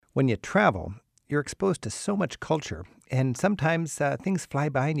When you travel, you're exposed to so much culture, and sometimes things fly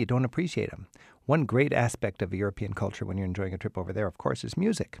by and you don't appreciate them. One great aspect of European culture when you're enjoying a trip over there, of course, is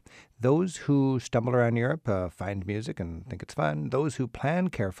music. Those who stumble around Europe find music and think it's fun. Those who plan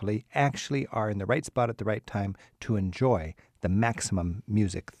carefully actually are in the right spot at the right time to enjoy the maximum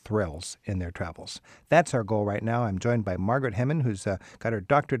music thrills in their travels. That's our goal right now. I'm joined by Margaret Hemmen, who's got her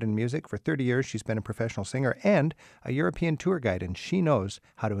doctorate in music. For 30 years, she's been a professional singer and a European tour guide, and she knows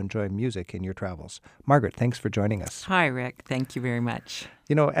how to enjoy music in your travels. Margaret, thanks for joining us. Hi, Rick. Thank you very much.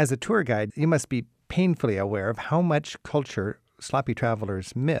 You know, as a tour guide, you must be painfully aware of how much culture sloppy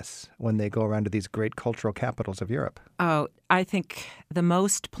travelers miss when they go around to these great cultural capitals of Europe. Oh, I think the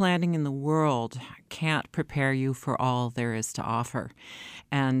most planning in the world can't prepare you for all there is to offer.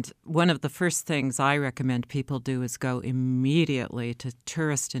 And one of the first things I recommend people do is go immediately to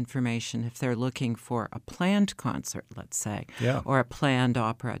tourist information if they're looking for a planned concert, let's say, or a planned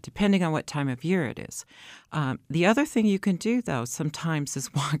opera, depending on what time of year it is. The other thing you can do, though, sometimes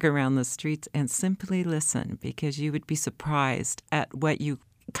is walk around the streets and simply listen, because you would be surprised at what you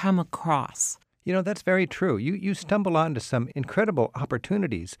come across. You know, that's very true. You stumble onto some incredible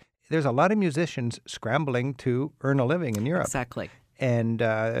opportunities. There's a lot of musicians scrambling to earn a living in Europe. Exactly. And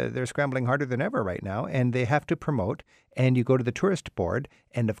they're scrambling harder than ever right now, and they have to promote. And you go to the tourist board,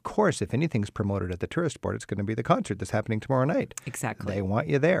 and of course, if anything's promoted at the tourist board, it's going to be the concert that's happening tomorrow night. Exactly. They want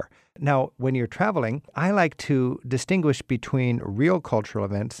you there. Now, when you're traveling, I like to distinguish between real cultural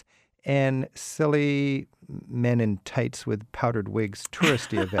events and silly men in tights with powdered wigs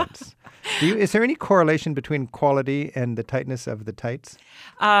touristy events. Is there any correlation between quality and the tightness of the tights?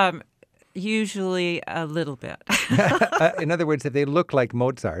 Usually a little bit. In other words, if they look like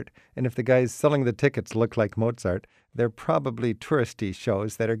Mozart, and if the guys selling the tickets look like Mozart, they're probably touristy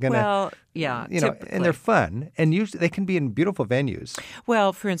shows that are going to, typically. And they're fun, and usually they can be in beautiful venues.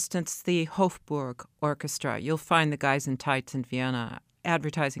 Well, for instance, the Hofburg Orchestra, you'll find the guys in tights in Vienna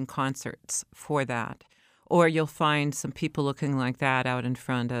advertising concerts for that. Or you'll find some people looking like that out in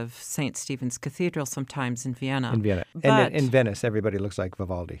front of St. Stephen's Cathedral sometimes in Vienna. And in Venice, everybody looks like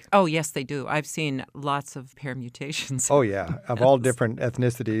Vivaldi. Oh, yes, they do. I've seen lots of permutations. Oh, yeah, of all different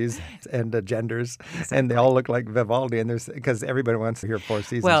ethnicities and genders. Exactly. And they all look like Vivaldi, and because everybody wants to hear Four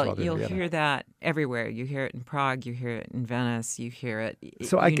Seasons. Well, you'll hear that everywhere. You hear it in Prague, you hear it in Venice, you hear it,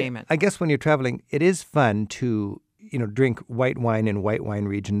 name it. I guess when you're traveling, it is fun to drink white wine in white wine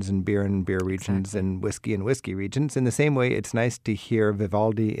regions and beer in beer regions and whiskey in whiskey regions. In the same way, it's nice to hear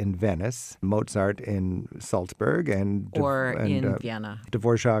Vivaldi in Venice, Mozart in Salzburg, in Vienna.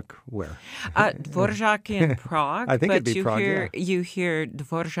 Dvorak where? Dvorak in Prague. I think it'd be Prague, you hear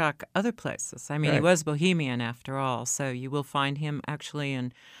Dvorak other places. I mean, He was Bohemian after all, so you will find him actually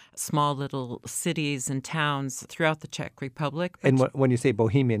in small little cities and towns throughout the Czech Republic. And when you say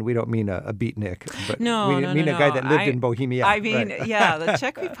Bohemian, we don't mean a beatnik, but we mean a guy that lived in Bohemia. I mean, the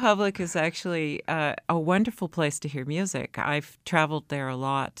Czech Republic is actually a wonderful place to hear music. I've traveled there a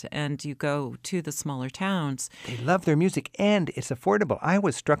lot, and you go to the smaller towns. They love their music, and it's affordable. I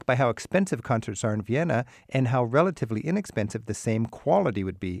was struck by how expensive concerts are in Vienna and how relatively inexpensive the same quality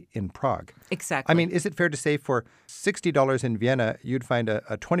would be in Prague. Exactly. I mean, is it fair to say for $60 in Vienna, you'd find a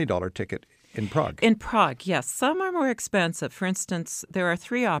 $20 ticket in Prague? In Prague, yes. Some are more expensive. For instance, there are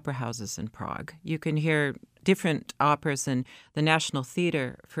 3 opera houses in Prague. You can hear different operas, and the National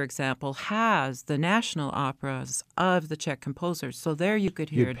Theatre, for example, has the national operas of the Czech composers. So there you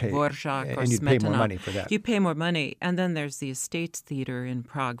could hear Dvorak or Smetana. And you'd pay more money for that. You pay more money. And then there's the Estates Theatre in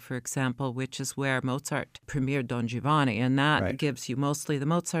Prague, for example, which is where Mozart premiered Don Giovanni, and that gives you mostly the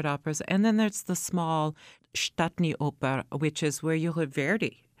Mozart operas. And then there's the small Státní Oper, which is where you hear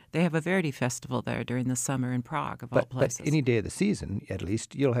Verdi. They have a Verdi festival there during the summer in Prague, of all places. But any day of the season, at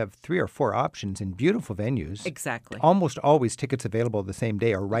least, you'll have 3 or 4 options in beautiful venues. Exactly. Almost always tickets available the same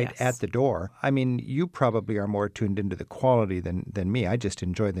day or at the door. I mean, you probably are more tuned into the quality than me. I just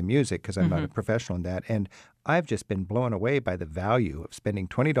enjoy the music because I'm not a professional in that. And I've just been blown away by the value of spending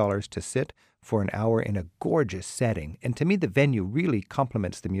 $20 to sit for an hour in a gorgeous setting. And to me, the venue really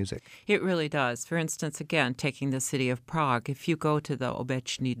complements the music. It really does. For instance, again, taking the city of Prague, if you go to the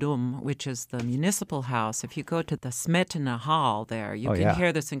Obecní Dům, which is the municipal house, if you go to the Smetana Hall there, you can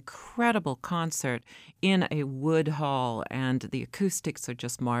hear this incredible concert in a wood hall, and the acoustics are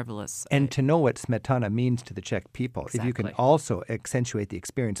just marvelous. And to know what Smetana means to the Czech people, if you can also accentuate the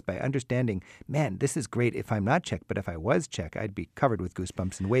experience by understanding, man, this is great if I'm not Czech, but if I was Czech, I'd be covered with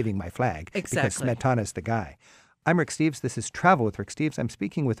goosebumps and waving my flag. Because Smetana's the guy. I'm Rick Steves. This is Travel with Rick Steves. I'm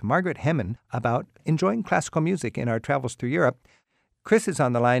speaking with Margaret Hemmen about enjoying classical music in our travels through Europe. Chris is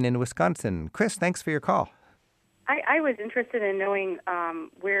on the line in Wisconsin. Chris, thanks for your call. I was interested in knowing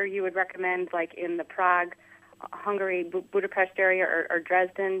where you would recommend, like in the Prague, Hungary, Budapest area, or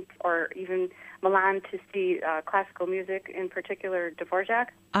Dresden, or even Milan, to see classical music, in particular Dvorak?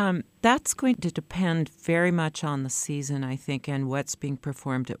 That's going to depend very much on the season, I think, and what's being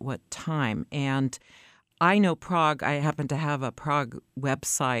performed at what time. And I know Prague. I happen to have a Prague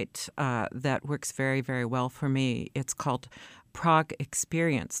website that works very, very well for me. It's called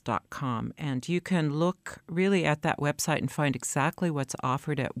pragueexperience.com, and you can look really at that website and find exactly what's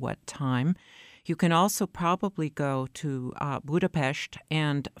offered at what time. You can also probably go to Budapest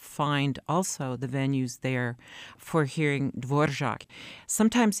and find also the venues there for hearing Dvorak.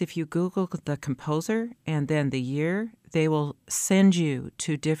 Sometimes if you Google the composer and then the year, they will send you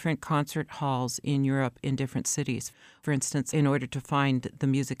to different concert halls in Europe in different cities. For instance, in order to find the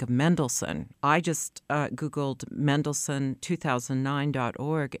music of Mendelssohn, I just Googled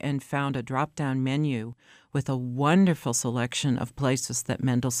Mendelssohn2009.org and found a drop-down menu with a wonderful selection of places that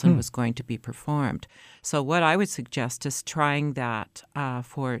Mendelssohn was going to be performed. So what I would suggest is trying that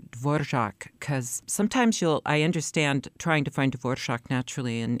for Dvorak, because sometimes I understand trying to find Dvorak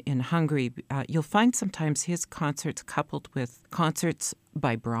naturally in Hungary, you'll find sometimes his concerts coupled with concerts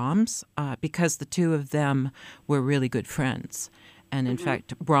by Brahms, because the two of them were really good friends. And in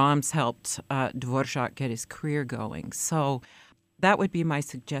fact, Brahms helped Dvorak get his career going. So that would be my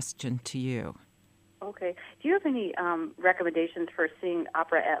suggestion to you. Okay. Do you have any recommendations for seeing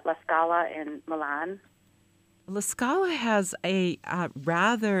opera at La Scala in Milan? La Scala has a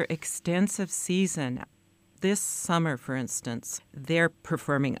rather extensive season. This summer, for instance, they're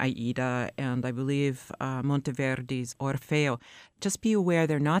performing Aida and I believe Monteverdi's Orfeo. Just be aware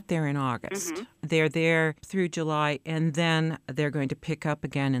they're not there in August. They're there through July, and then they're going to pick up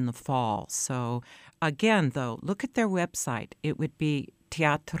again in the fall. So again, though, look at their website. It would be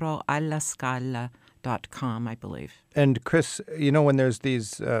teatroallascala.com, I believe. And Chris, when there's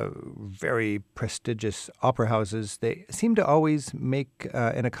these very prestigious opera houses, they seem to always make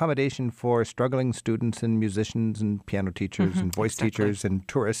an accommodation for struggling students and musicians and piano teachers and voice teachers and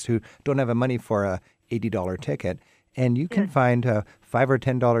tourists who don't have the money for a $80 ticket. And you can find $5 or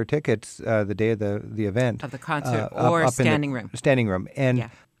 $10 tickets the day of the event. Of the concert or standing room. Standing room. And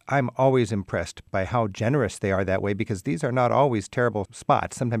I'm always impressed by how generous they are that way, because these are not always terrible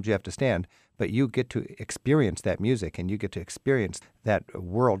spots. Sometimes you have to stand, but you get to experience that music and you get to experience that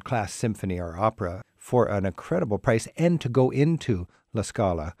world-class symphony or opera for an incredible price, and to go into La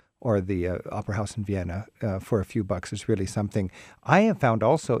Scala or the Opera House in Vienna for a few bucks is really something. I have found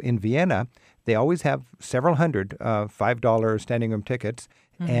also in Vienna, they always have several hundred $5 standing room tickets.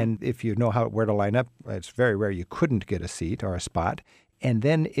 And if you know where to line up, it's very rare you couldn't get a seat or a spot. And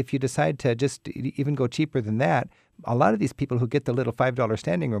then if you decide to just even go cheaper than that, a lot of these people who get the little $5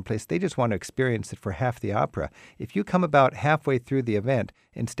 standing room place, they just want to experience it for half the opera. If you come about halfway through the event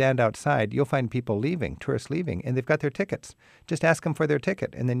and stand outside, you'll find people leaving, tourists leaving, and they've got their tickets. Just ask them for their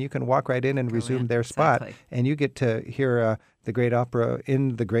ticket, and then you can walk right in and resume their spot, and you get to hear the great opera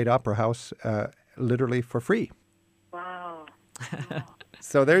in the Great Opera House literally for free. Wow.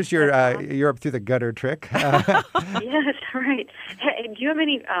 So there's your Europe through the gutter trick. Yes, right. Hey, do you have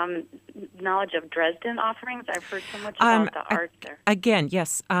any knowledge of Dresden offerings? I've heard so much about the art there. Again,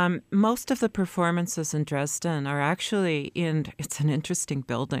 yes. Most of the performances in Dresden are actually it's an interesting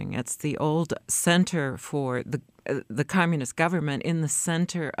building. It's the old center for the communist government in the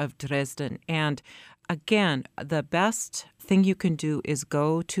center of Dresden. And again, the best thing you can do is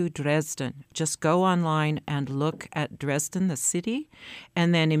go to Dresden. Just go online and look at Dresden, the city,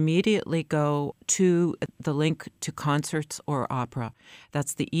 and then immediately go to the link to concerts or opera.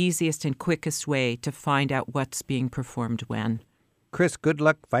 That's the easiest and quickest way to find out what's being performed when. Chris, good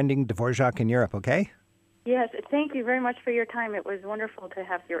luck finding Dvorak in Europe, okay? Yes, thank you very much for your time. It was wonderful to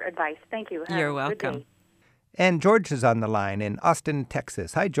have your advice. Thank you. You're welcome. And George is on the line in Austin,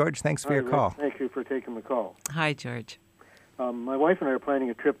 Texas. Hi, George. Thanks for your call. Thank you for taking the call. Hi, George. My wife and I are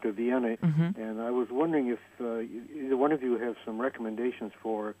planning a trip to Vienna, and I was wondering if either one of you have some recommendations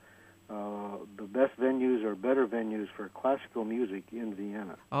for the best venues or better venues for classical music in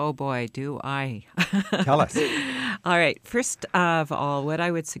Vienna. Oh, boy, do I. Tell us. All right. First of all, what I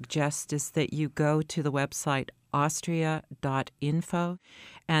would suggest is that you go to the website austria.info,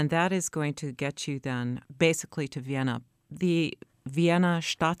 and that is going to get you then basically to Vienna. The Vienna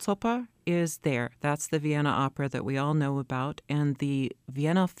Staatsoper is there. That's the Vienna Opera that we all know about, and the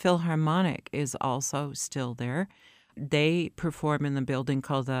Vienna Philharmonic is also still there. They perform in the building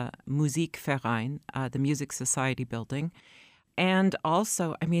called the Musikverein, the Music Society building. And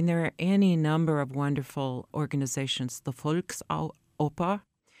also, there are any number of wonderful organizations. The Volksoper,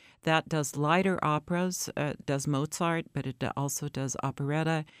 That does lighter operas, does Mozart, but it also does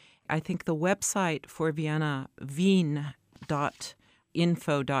operetta. I think the website for Vienna, wien.info.at,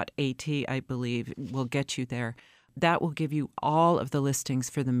 I believe, will get you there. That will give you all of the listings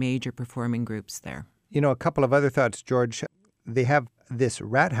for the major performing groups there. You know, a couple of other thoughts, George. They have this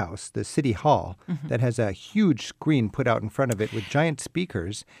Rathaus, the city hall, that has a huge screen put out in front of it with giant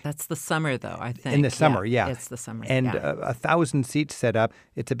speakers. That's the summer, though, I think. In the summer, yeah. It's the summer, and yeah. 1,000 seats set up.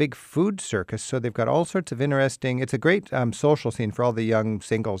 It's a big food circus, so they've got all sorts of interesting. It's a great social scene for all the young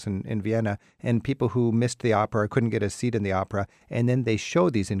singles in Vienna and people who missed the opera or couldn't get a seat in the opera. And then they show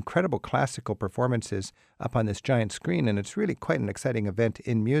these incredible classical performances up on this giant screen, and it's really quite an exciting event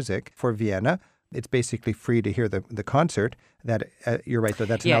in music for Vienna. It's basically free to hear the concert. That you're right, though.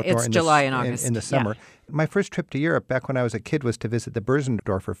 That's an outdoor it's July and August. In the summer. Yeah. My first trip to Europe back when I was a kid was to visit the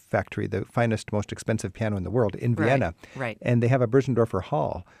Bösendorfer factory, the finest, most expensive piano in the world in Vienna. Right. And they have a Bösendorfer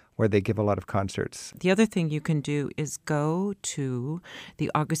hall where they give a lot of concerts. The other thing you can do is go to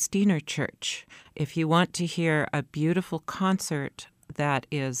the Augustiner Church. If you want to hear a beautiful concert that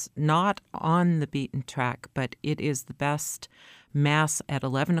is not on the beaten track, but it is the best Mass at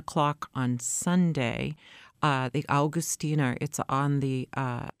 11 o'clock on Sunday. The Augustiner, it's on the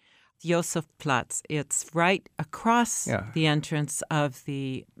Josefplatz. It's right across the entrance of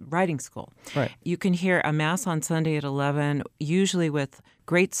the writing school. Right. You can hear a Mass on Sunday at 11, usually with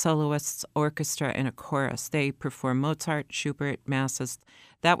great soloists, orchestra, and a chorus. They perform Mozart, Schubert, Masses.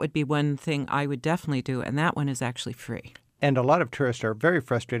 That would be one thing I would definitely do, and that one is actually free. And a lot of tourists are very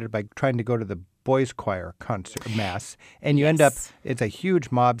frustrated by trying to go to the boys' choir concert Mass, and you end up, it's a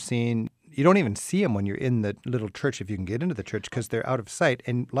huge mob scene. You don't even see them when you're in the little church, if you can get into the church, because they're out of sight.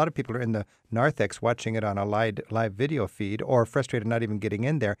 And a lot of people are in the narthex watching it on a live video feed or frustrated not even getting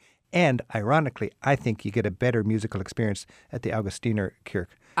in there. And ironically, I think you get a better musical experience at the Augustiner Kirche.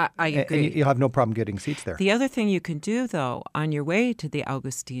 I agree. And you'll have no problem getting seats there. The other thing you can do, though, on your way to the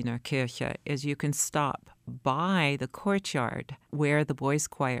Augustiner Kirche is you can stop by the courtyard where the boys'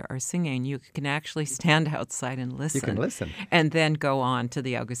 choir are singing. You can actually stand outside and listen. You can listen. And then go on to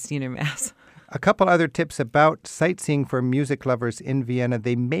the Augustiner Mass. A couple other tips about sightseeing for music lovers in Vienna.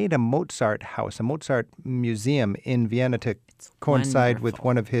 They made a Mozart house, a Mozart museum in Vienna to coincide with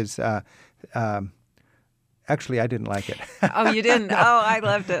one of his actually, I didn't like it. Oh, you didn't? Oh, I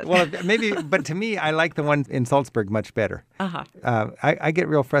loved it. Well, maybe, but to me, I like the one in Salzburg much better. I get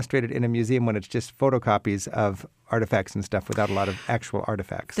real frustrated in a museum when it's just photocopies of artifacts and stuff without a lot of actual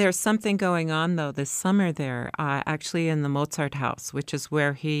artifacts. There's something going on, though, this summer there, actually in the Mozart house, which is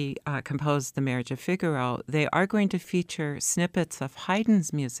where he composed The Marriage of Figaro. They are going to feature snippets of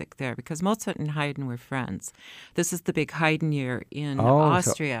Haydn's music there because Mozart and Haydn were friends. This is the big Haydn year in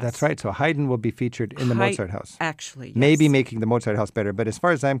Austria. So, that's right. So Haydn will be featured in the Mozart house. Actually, yes. Maybe making the Mozart house better. But as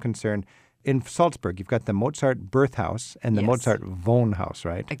far as I'm concerned, in Salzburg, you've got the Mozart birth house and the Mozart Wohnhaus,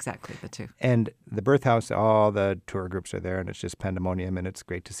 right? Exactly, the two. And the birth house, all the tour groups are there, and it's just pandemonium, and it's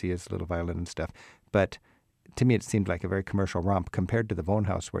great to see his little violin and stuff. But to me, it seemed like a very commercial romp compared to the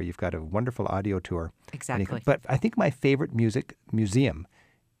Wohnhaus, where you've got a wonderful audio tour. Exactly. But I think my favorite music museum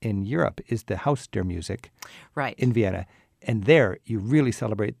in Europe is the Haus der Musik in Vienna. And there, you really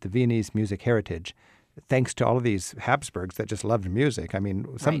celebrate the Viennese music heritage. Thanks to all of these Habsburgs that just loved music. I mean,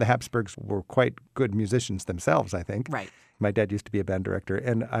 some of the Habsburgs were quite good musicians themselves, I think. Right. My dad used to be a band director,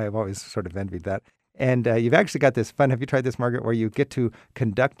 and I've always sort of envied that. And you've actually got this fun, have you tried this, Margaret, where you get to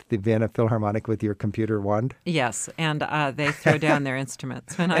conduct the Vienna Philharmonic with your computer wand? Yes, and they throw down their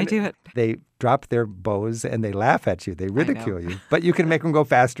instruments when I do it. They drop their bows and they laugh at you. They ridicule you. But you can make them go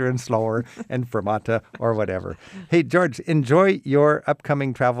faster and slower and fermata or whatever. Hey, George, enjoy your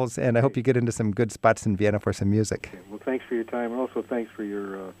upcoming travels, and I hope you get into some good spots in Vienna for some music. Okay. Well, thanks for your time, and also thanks for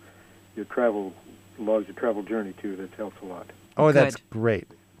your travel logs, your travel journey, too. That helps a lot. Oh, Good. That's great.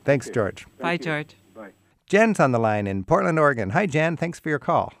 Thanks, George. Bye, George. Bye. Jen's on the line in Portland, Oregon. Hi, Jen. Thanks for your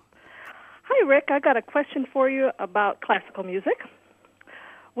call. Hi, Rick. I got a question for you about classical music.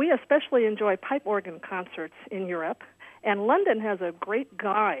 We especially enjoy pipe organ concerts in Europe, and London has a great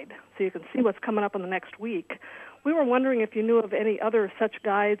guide so you can see what's coming up in the next week. We were wondering if you knew of any other such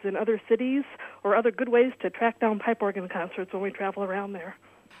guides in other cities or other good ways to track down pipe organ concerts when we travel around there.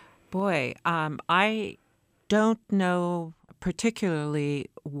 Boy, I don't know particularly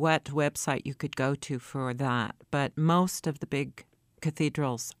what website you could go to for that, but most of the big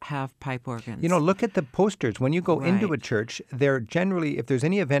cathedrals have pipe organs. You know, look at the posters. When you go into a Right. church, they're generally, if there's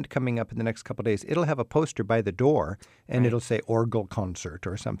any event coming up in the next couple of days, it'll have a poster by the door, and Right. it'll say organ concert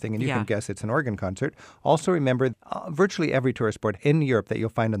or something, and you Yeah. can guess it's an organ concert. Also remember, virtually every tourist board in Europe that you'll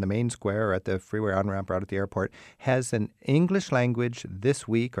find on the main square or at the freeway on-ramp or out at the airport has an English language this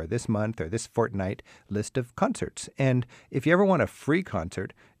week or this month or this fortnight list of concerts. And if you ever want a free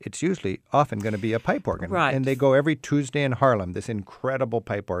concert, it's usually often going to be a pipe organ. Right. And they go every Tuesday in Harlem, this incredible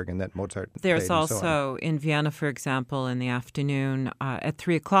pipe organ that Mozart There's played and so on. also in Vienna, for example, in the afternoon at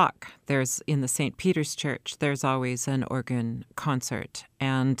 3 o'clock, there's in the St. Peter's Church, there's always an organ concert.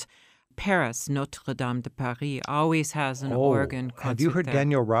 And Paris, Notre Dame de Paris, always has an organ concert. Have you heard there.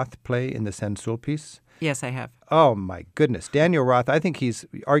 Daniel Roth play in the Saint-Sulpice? Yes, I have. Oh, my goodness. Daniel Roth, I think he's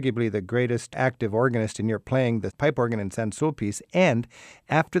arguably the greatest active organist in Europe, playing the pipe organ in Saint-Sulpice. And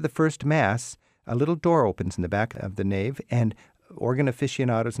after the first Mass, a little door opens in the back of the nave, and organ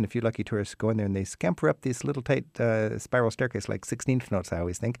aficionados and a few lucky tourists go in there, and they scamper up this little tight spiral staircase, like 16th notes, I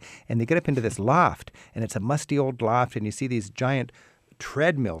always think, and they get up into this loft, and it's a musty old loft, and you see these giant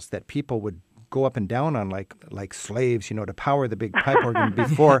treadmills that people would go up and down on like slaves, you know, to power the big pipe organ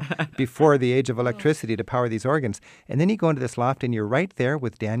before the age of electricity to power these organs. And then you go into this loft and you're right there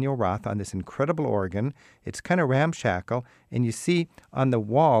with Daniel Roth on this incredible organ. It's kind of ramshackle, and you see on the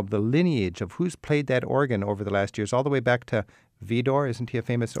wall the lineage of who's played that organ over the last years, all the way back to Vidor. Isn't he a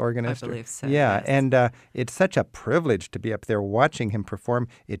famous organist? I believe so, Yeah, yes. and it's such a privilege to be up there watching him perform.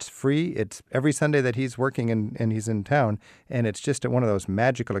 It's free. It's every Sunday that he's working and he's in town, and it's just one of those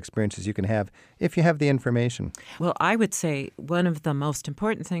magical experiences you can have if you have the information. Well, I would say one of the most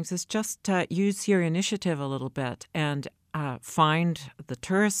important things is just use your initiative a little bit and find the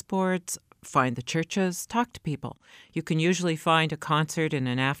tourist boards, find the churches, talk to people. You can usually find a concert in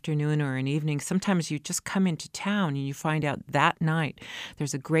an afternoon or an evening. Sometimes you just come into town and you find out that night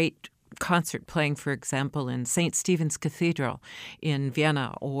there's a great concert playing, for example, in St. Stephen's Cathedral in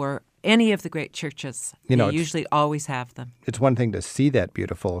Vienna or any of the great churches. You know, They it's- usually always have them. It's one thing to see that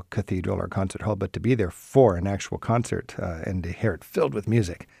beautiful cathedral or concert hall, but to be there for an actual concert and to hear it filled with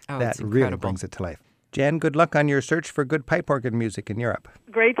music, Oh, that it's really incredible. brings it to life. Jan, good luck on your search for good pipe organ music in Europe.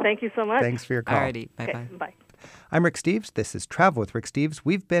 Great. Thank you so much. Thanks for your call. Alrighty, Okay, bye-bye. bye. I'm Rick Steves. This is Travel with Rick Steves.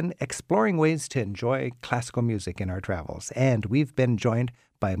 We've been exploring ways to enjoy classical music in our travels, and we've been joined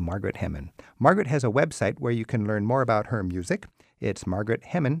by Margaret Hemmen. Margaret has a website where you can learn more about her music. It's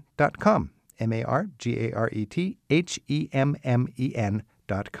margarethemmen.com,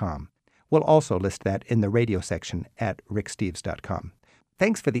 margarethenmen.com. We'll also list that in the radio section at ricksteves.com.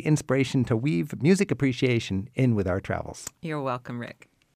 Thanks for the inspiration to weave music appreciation in with our travels. You're welcome, Rick.